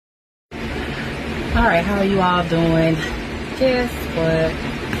Alright, how are you all doing? Guess what?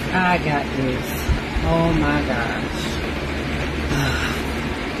 I got this. Oh my gosh.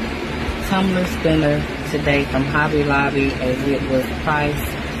 Tumbler spinner today from Hobby Lobby, as it was priced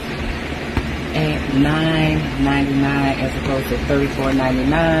at $9.99 as opposed to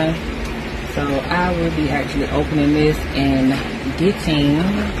 $34.99. So I will be actually opening this and getting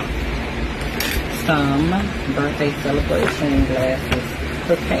some birthday celebration glasses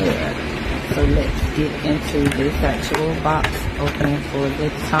prepared. So let's get into this actual box opening for the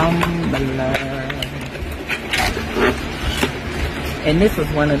tumbler. And this was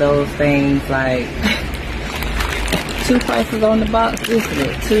one of those things like 2 prices on the box, isn't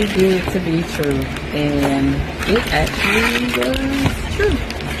it? Too good to be true. And it actually was true.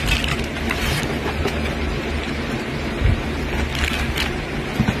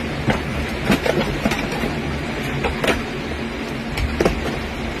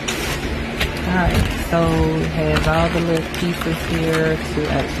 Alright, so it has all the little pieces here to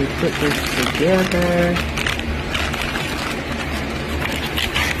actually put this together.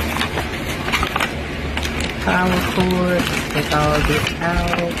 Power cord, take all this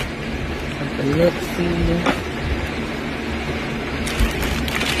out of the lipsy.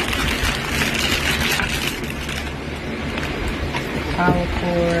 The power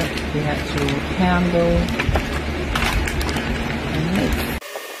cord, the actual handle.